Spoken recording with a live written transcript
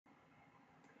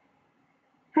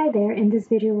Hi there, in this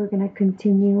video we're going to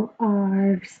continue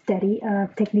our study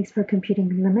of techniques for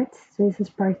computing limits. So this is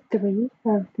part 3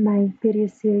 of my video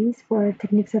series for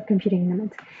techniques of computing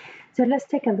limits. So let's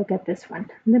take a look at this one.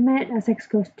 Limit as x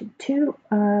goes to 2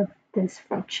 of this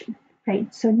function,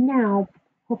 right? So now,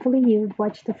 hopefully you've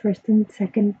watched the first and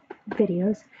second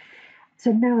videos.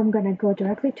 So now I'm going to go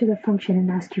directly to the function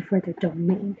and ask you for the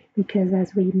domain, because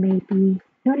as we may be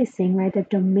noticing, right, the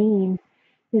domain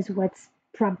is what's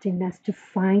prompting us to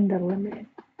find the limit.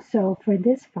 So for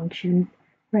this function,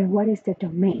 right, what is the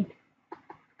domain?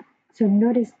 So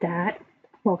notice that,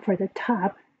 well, for the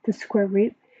top, the square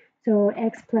root, so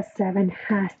x plus 7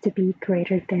 has to be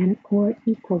greater than or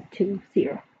equal to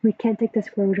 0. We can't take the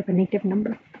square root of a negative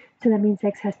number. So that means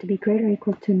x has to be greater or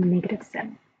equal to negative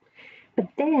 7. But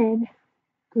then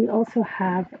we also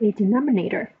have a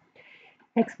denominator.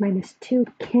 X minus 2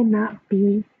 cannot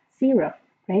be 0.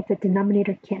 Right? The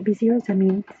denominator can't be 0, so that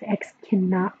means x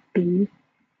cannot be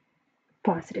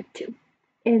positive 2.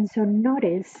 And so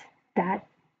notice that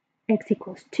x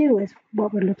equals 2 is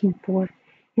what we're looking for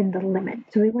in the limit.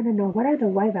 So we want to know what are the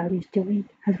y values doing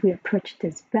as we approach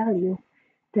this value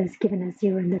that's given as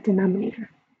 0 in the denominator.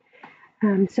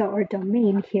 So our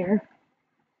domain here,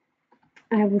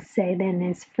 I will say then,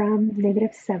 is from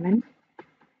negative 7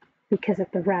 because of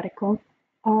the radical,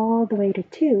 all the way to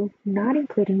 2, not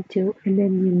including 2, and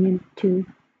then union 2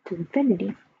 to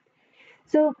infinity.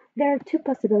 So there are two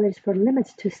possibilities for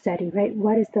limits to study, right?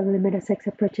 What is the limit as x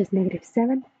approaches negative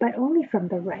 7? But only from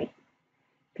the right,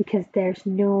 because there's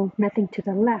nothing to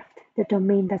the left. The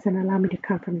domain doesn't allow me to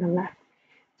come from the left.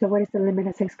 So what is the limit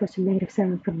as x goes to negative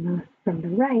 7 from the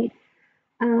right?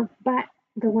 But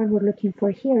the one we're looking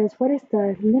for here is what is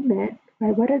the limit,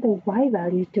 right? What are the y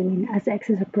values doing as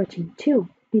x is approaching 2?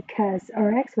 Because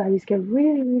our x values get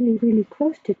really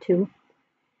close to 2,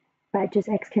 but just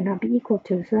x cannot be equal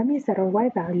to. So that means that our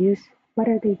y values, what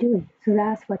are they doing? So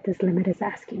that's what this limit is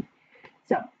asking.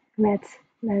 So let's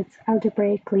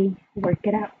algebraically work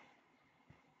it out.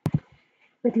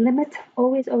 With limits,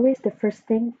 always the first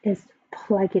thing is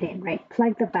plug it in, right?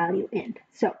 Plug the value in.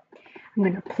 So I'm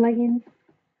going to plug in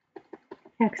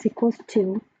x equals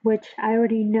 2, which I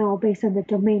already know based on the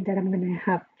domain that I'm going to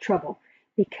have trouble,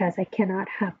 because I cannot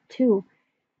have 2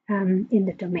 in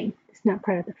the domain. It's not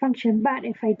part of the function, but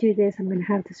if I do this, I'm going to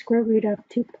have the square root of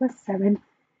 2 plus 7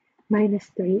 minus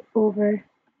 3 over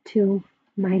 2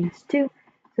 minus 2.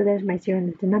 So there's my 0 in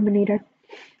the denominator.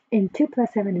 And 2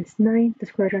 plus 7 is 9. The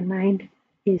square root of 9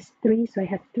 is 3. So I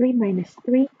have 3 minus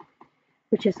 3,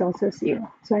 which is also 0.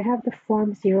 So I have the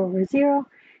form 0 over 0.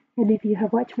 And if you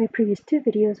have watched my previous 2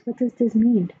 videos, what does this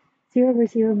mean? 0 over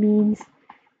 0 means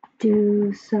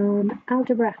do some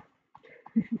algebra.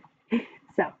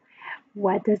 So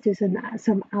what does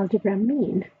some algebra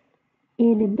mean?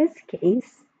 And in this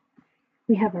case,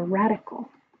 we have a radical.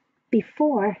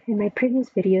 Before, in my previous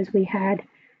videos, we had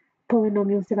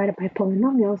polynomials divided by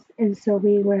polynomials, and so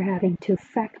we were having to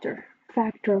factor.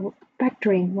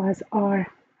 Factoring was our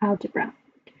algebra.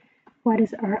 What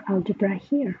is our algebra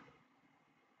here?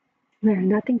 There's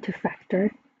nothing to factor.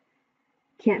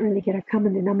 Can't really get a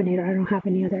common denominator. I don't have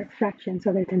any other fractions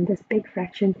other than this big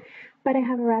fraction, but I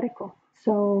have a radical.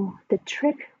 So the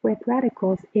trick with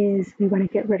radicals is we want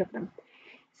to get rid of them.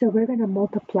 So we're going to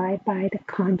multiply by the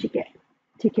conjugate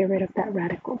to get rid of that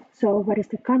radical. So what is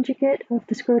the conjugate of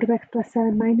the square root of x plus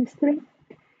 7 minus 3?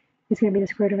 It's going to be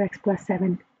the square root of x plus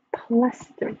 7 plus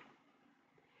 3.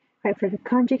 Right, for the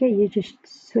conjugate, you just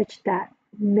switch that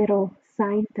middle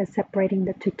sign that's separating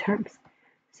the two terms.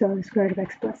 So the square root of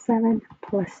x plus 7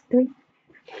 plus 3.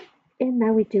 And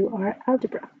now we do our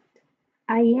algebra.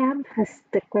 I am a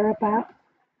stickler about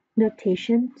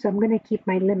notation, so I'm going to keep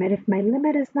my limit. If my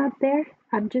limit is not there,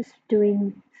 I'm just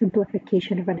doing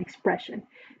simplification of an expression.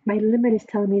 My limit is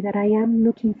telling me that I am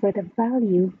looking for the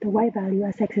value, the y value,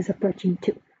 as x is approaching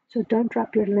 2. So don't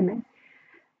drop your limit.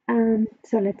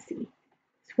 So let's see.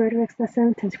 Square root of x plus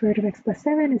 7 times square root of x plus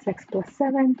 7 is x plus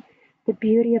 7. The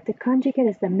beauty of the conjugate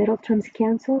is the middle terms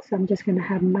cancel, so I'm just going to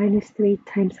have minus 3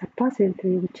 times a positive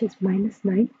 3, which is minus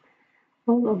 9,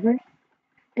 all over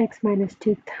x minus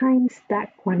 2 times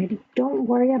that quantity. Don't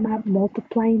worry about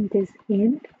multiplying this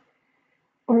in.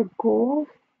 Our goal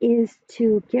is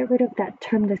to get rid of that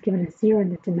term that's given as 0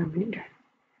 in the denominator.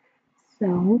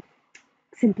 So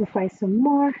simplify some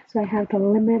more. So I have the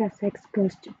limit as x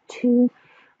goes to 2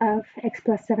 of x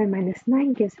plus 7 minus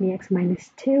 9 gives me x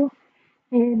minus 2.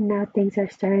 And now things are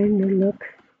starting to look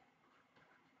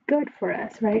good for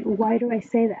us, right? Why do I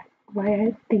say that? Why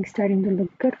are things starting to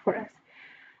look good for us?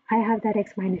 I have that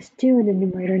x minus 2 in the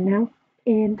numerator now,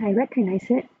 and I recognize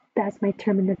it. That's my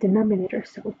term in the denominator.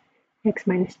 So x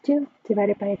minus 2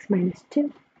 divided by x minus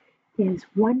 2 is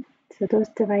 1. So those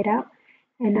divide out,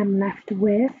 and I'm left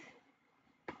with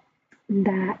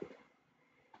that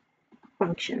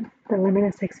function. The limit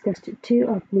as x goes to 2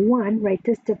 of 1, right?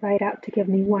 This divide out to give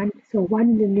me 1. So 1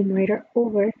 in the numerator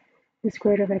over the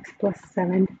square root of x plus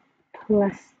 7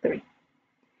 plus 3.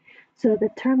 So the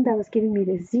term that was giving me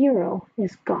the 0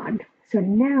 is gone. So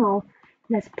now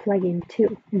let's plug in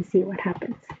 2 and see what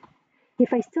happens.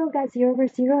 If I still got 0 over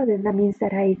 0, then that means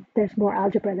that there's more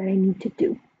algebra that I need to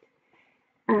do.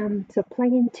 So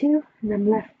plug in 2, and I'm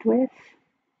left with,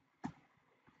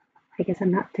 I guess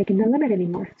I'm not taking the limit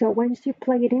anymore. So once you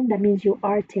plug it in, that means you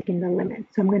are taking the limit.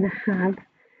 So I'm going to have,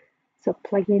 so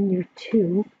plug in your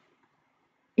 2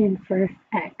 in for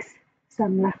x. So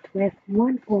I'm left with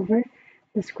 1 over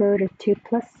the square root of 2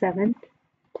 plus 7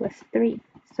 plus 3.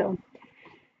 So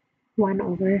 1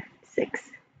 over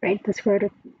 6, right? The square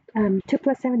root of 2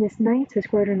 plus 7 is 9, so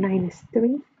square root of 9 is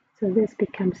 3. So this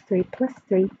becomes 3 plus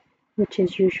 3, which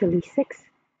is usually 6.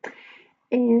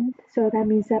 And so that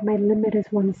means that my limit is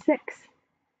 1/6.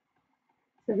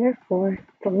 So therefore,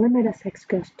 the limit as x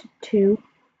goes to 2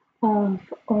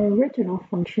 of our original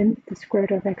function, the square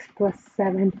root of x plus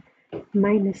 7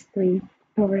 minus 3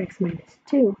 over x minus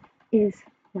 2 is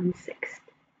 1/6.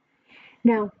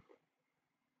 Now,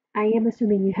 I am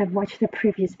assuming you have watched the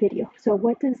previous video. So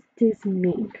what does this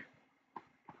mean?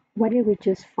 What did we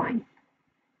just find?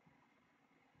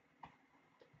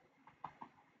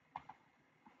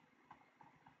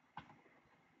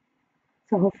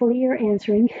 So hopefully you're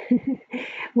answering.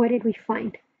 What did we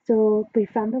find? So we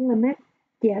found the limit.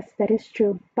 Yes, that is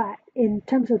true. But in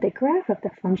terms of the graph of the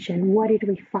function, what did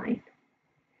we find?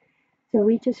 So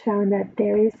we just found that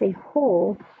there is a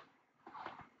hole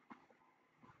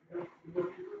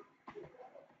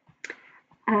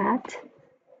at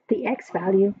the x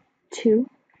value 2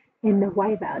 and the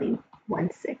y value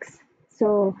 1/6.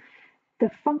 So the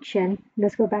function,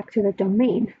 let's go back to the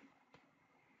domain.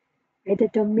 Right, the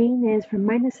domain is from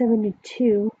 -7 to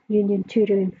 2, union 2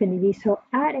 to infinity. So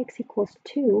at x equals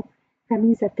 2, that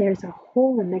means that there's a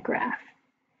hole in the graph.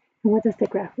 And what does the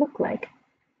graph look like?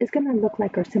 It's going to look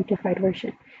like our simplified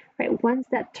version. Right? Once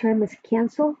that term is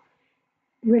canceled,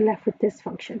 we're left with this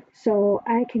function. So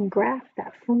I can graph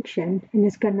that function, and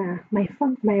it's gonna,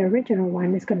 my original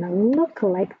one is gonna look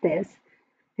like this.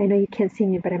 I know you can't see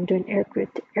me, but I'm doing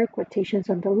air quotations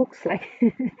on the looks like.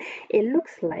 It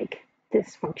looks like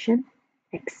this function,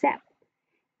 except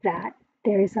that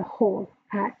there is a hole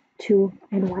at 2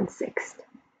 and 1/6.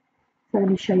 So let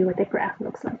me show you what the graph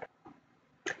looks like.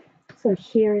 So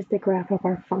here is the graph of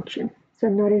our function. So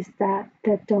notice that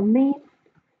the domain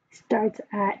starts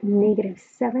at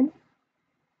 -7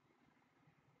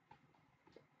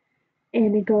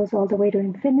 and it goes all the way to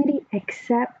infinity,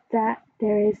 except that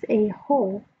there is a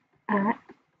hole at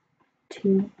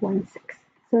 2, 1, 6.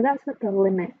 So that's what the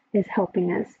limit is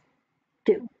helping us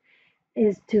do,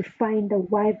 is to find the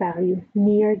y value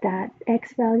near that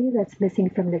x value that's missing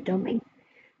from the domain.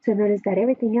 So notice that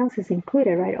everything else is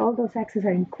included, right? All those x's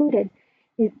are included,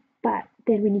 but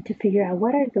then we need to figure out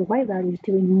what are the y values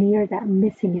doing near that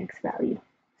missing x value.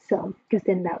 So, because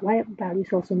then that y value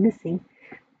is also missing,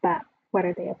 but what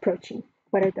are they approaching?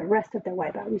 What are the rest of the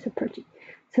y values approaching?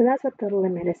 So that's what the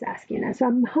limit is asking us. So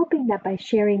I'm hoping that by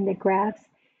sharing the graphs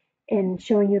and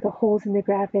showing you the holes in the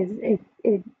graph,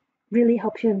 it really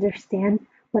helps you understand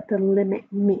what the limit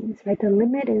means, right? The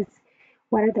limit is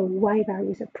what are the y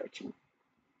values approaching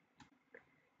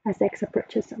as x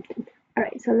approaches something. All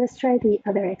right, so let's try the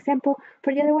other example.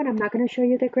 For the other one, I'm not going to show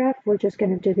you the graph. We're just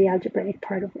going to do the algebraic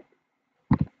part of it.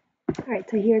 All right,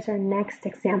 so here's our next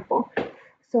example.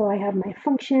 So I have my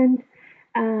function.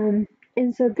 And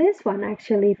so this one,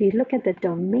 actually, if you look at the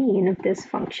domain of this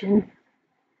function,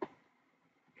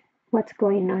 what's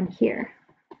going on here?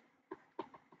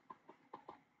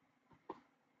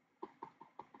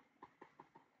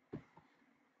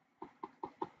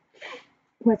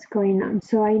 What's going on?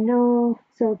 So I know,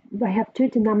 so I have two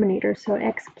denominators, so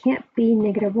x can't be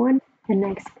 -1 and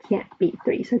x can't be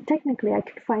 3. So technically I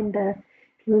could find the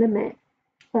limit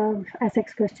of as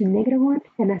x goes to -1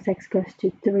 and as x goes to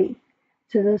 3.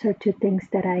 So those are two things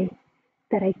that I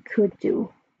could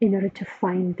do in order to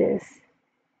find this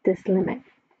limit,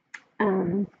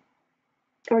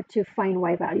 or to find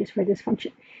y values for this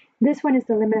function. This one is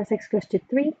the limit as x goes to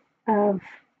 3 of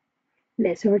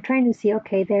this. So we're trying to see,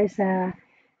 okay, there's an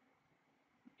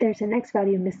x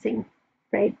value missing,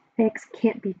 right? X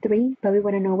can't be 3, but we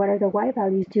want to know what are the y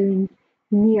values doing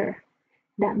near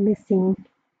that missing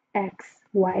x,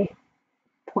 y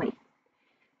point.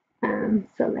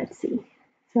 So let's see.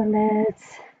 So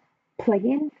let's plug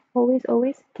in, always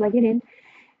plug it in.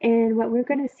 And what we're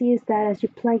going to see is that as you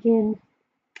plug in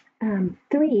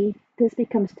 3, this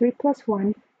becomes 3 plus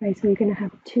 1, right? So you're going to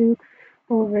have 2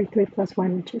 over 3 plus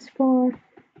 1, which is 4,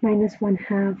 minus 1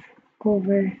 half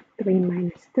over 3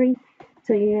 minus 3.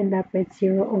 So you end up with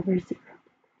 0 over 0.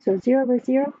 So 0 over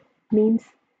 0 means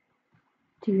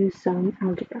do some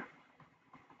algebra.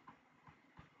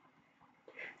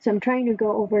 So I'm trying to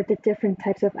go over the different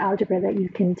types of algebra that you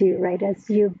can do, right? As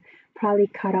you probably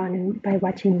caught on by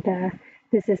watching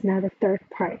this is now the third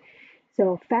part.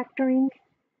 So factoring,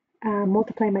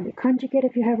 multiplying by the conjugate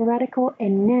if you have a radical,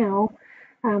 and now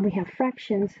we have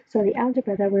fractions. So the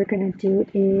algebra that we're going to do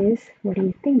is, what do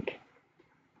you think?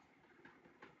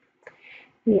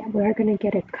 Yeah, we're going to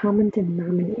get a common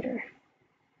denominator.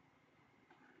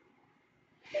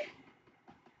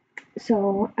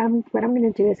 So what I'm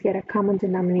going to do is get a common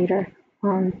denominator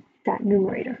on that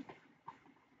numerator.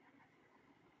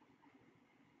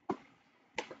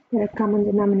 Get a common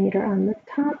denominator on the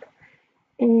top.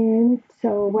 And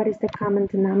so what is the common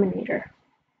denominator?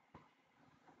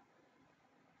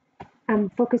 I'm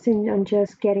focusing on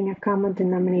just getting a common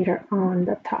denominator on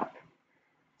the top.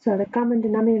 So the common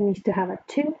denominator needs to have a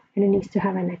 2 and it needs to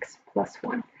have an x plus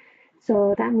 1.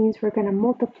 So that means we're going to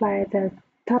multiply the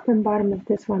top and bottom of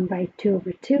this one by 2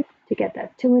 over 2 to get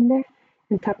that 2 in there,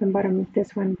 and top and bottom of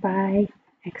this one by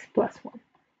x plus 1.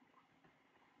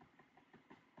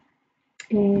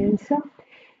 And so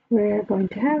we're going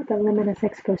to have the limit as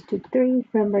x goes to 3.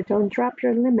 Remember, don't drop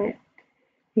your limit.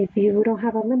 If you don't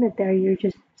have a limit there, you're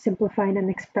just simplifying an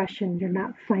expression. You're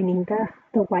not finding the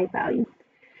y value.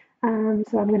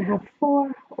 So I'm going to have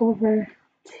 4 over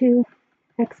 2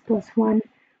 x plus 1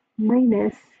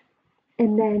 minus,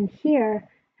 and then here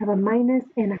I have a minus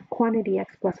and a quantity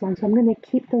x plus 1. So I'm going to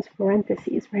keep those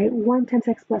parentheses, right? 1 times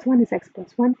x plus 1 is x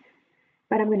plus 1,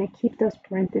 but I'm going to keep those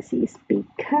parentheses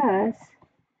because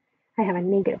I have a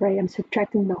negative, right? I'm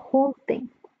subtracting the whole thing.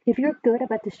 If you're good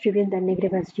about distributing that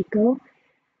negative as you go,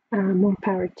 more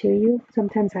power to you.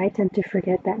 Sometimes I tend to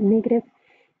forget that negative,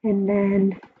 and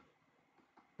then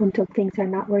until things are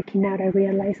not working out, I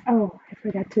realize, oh, I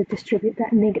forgot to distribute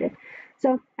that negative.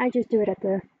 So I just do it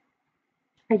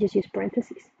I just use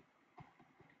parentheses.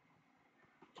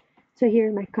 So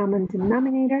here's my common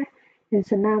denominator, and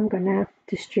so now I'm going to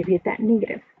distribute that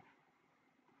negative.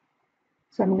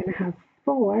 So I'm going to have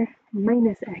 4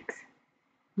 minus x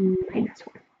minus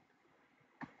 1.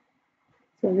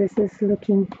 So this is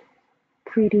looking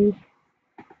pretty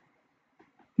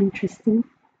interesting.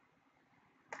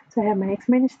 So I have my x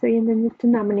minus 3 in the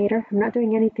denominator. I'm not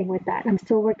doing anything with that. I'm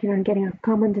still working on getting a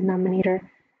common denominator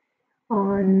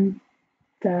on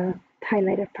the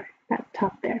highlighted part, that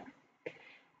top there.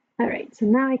 All right, so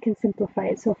now I can simplify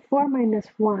it. So 4 minus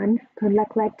 1,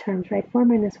 collect like terms, right? 4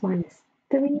 minus 1 is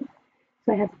 3.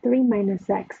 So I have 3 minus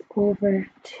x over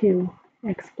 2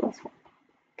 x plus 1.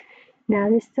 Now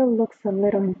this still looks a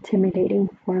little intimidating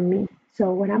for me.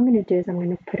 So what I'm going to do is I'm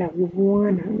going to put a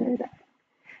 1 under that,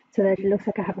 so that it looks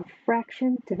like I have a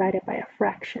fraction divided by a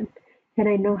fraction. And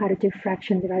I know how to do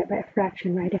fraction divided by a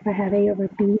fraction, right? If I have a over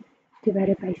b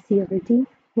divided by c over d,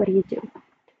 what do?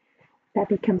 That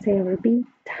becomes a over b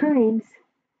times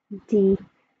d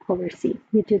over c.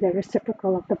 You do the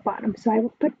reciprocal of the bottom. So I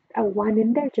will put a 1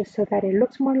 in there just so that it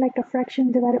looks more like a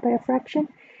fraction divided by a fraction.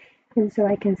 And so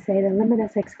I can say the limit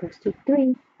as x goes to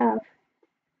 3 of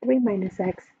 3 minus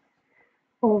x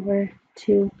over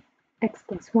 2 x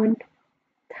plus 1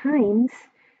 times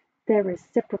the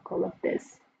reciprocal of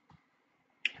this.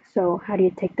 So how do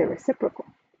you take the reciprocal?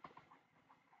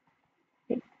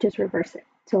 Okay, just reverse it.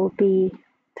 So it will be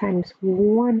times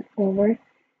 1 over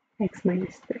x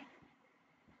minus 3.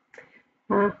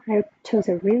 I chose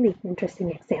a really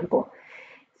interesting example.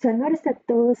 So notice that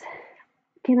those,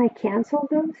 can I cancel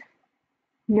those?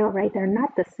 No, right? They're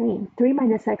not the same. 3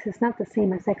 minus x is not the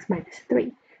same as x minus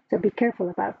 3. So be careful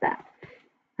about that.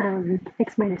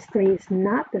 X minus 3 is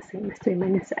not the same as 3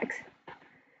 minus x.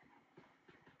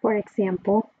 For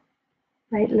example,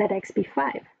 right, let x be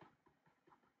 5.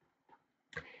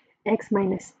 X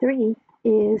minus 3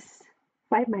 is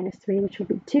 5 minus 3, which will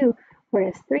be 2,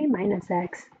 whereas 3 minus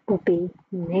x will be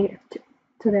negative 2.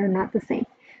 So they're not the same.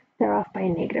 They're off by a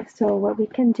negative. So what we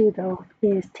can do, though,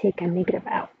 is take a negative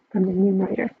out from the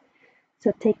numerator.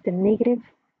 So take the negative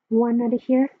 1 out of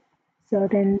here. So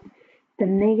then the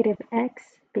negative x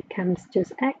becomes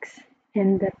just x,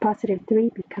 and the positive 3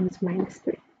 becomes minus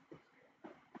 3.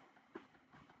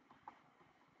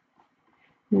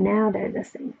 Now they're the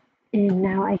same. And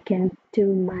now I can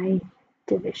do my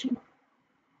division.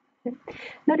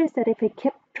 Notice that if I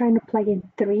kept trying to plug in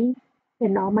 3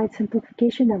 in all my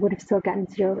simplification, I would have still gotten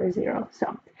 0 over 0.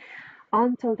 So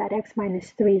until that x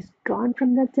minus 3 is gone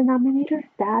from the denominator,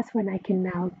 that's when I can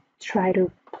now try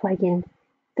to plug in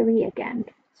 3 again.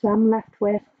 So I'm left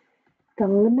with the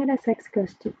limit as x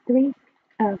goes to 3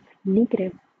 of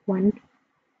negative 1,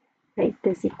 right?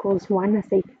 This equals 1 as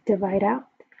they divide out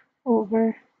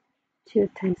over 2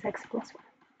 times x plus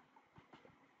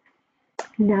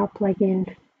 1. Now plug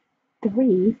in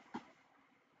 3.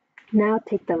 Now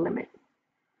take the limit.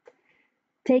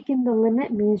 Taking the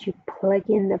limit means you plug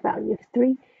in the value of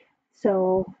 3.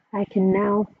 So I can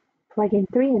now plug in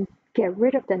 3 and get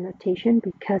rid of the notation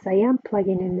because I am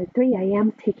plugging in the 3. I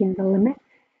am taking the limit.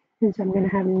 And so I'm going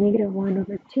to have negative 1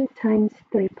 over 2 times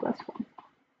 3 plus 1.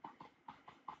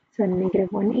 So negative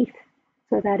 1/8.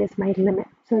 So that is my limit.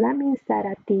 So that means that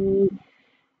at the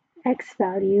x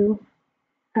value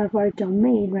of our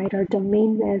domain, right, our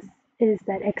domain is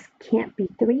that x can't be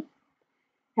 3.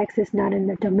 X is not in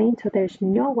the domain, so there's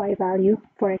no y value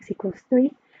for x equals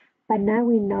 3. But now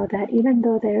we know that even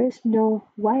though there is no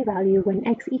y value when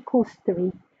x equals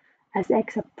 3, as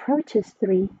x approaches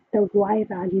 3, the y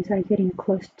values are getting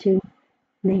close to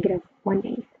negative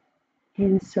 1/8.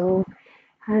 And so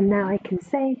now I can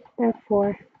say,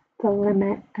 therefore, the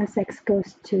limit as x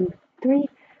goes to 3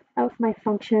 of my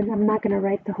function, I'm not going to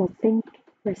write the whole thing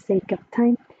for sake of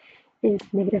time, is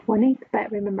negative 1/8.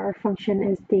 But remember, our function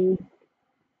is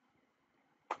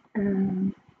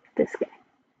this guy,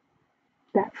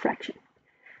 that fraction.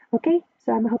 Okay,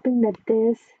 so I'm hoping that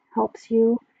this helps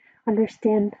you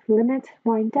understand limits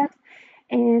more in depth.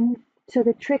 And so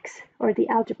the tricks or the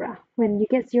algebra, when you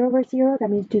get 0 over 0, that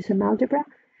means do some algebra.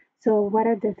 So what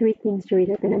are the 3 things you're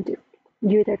either going to do?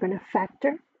 You're either going to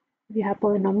factor, if you have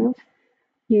polynomials.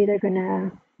 You're either going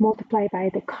to multiply by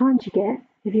the conjugate,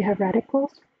 if you have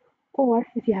radicals. Or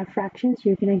if you have fractions,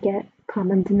 you're going to get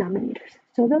common denominators.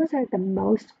 So those are the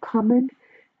most common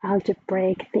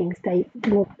algebraic things that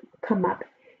will come up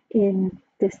in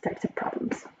these types of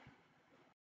problems.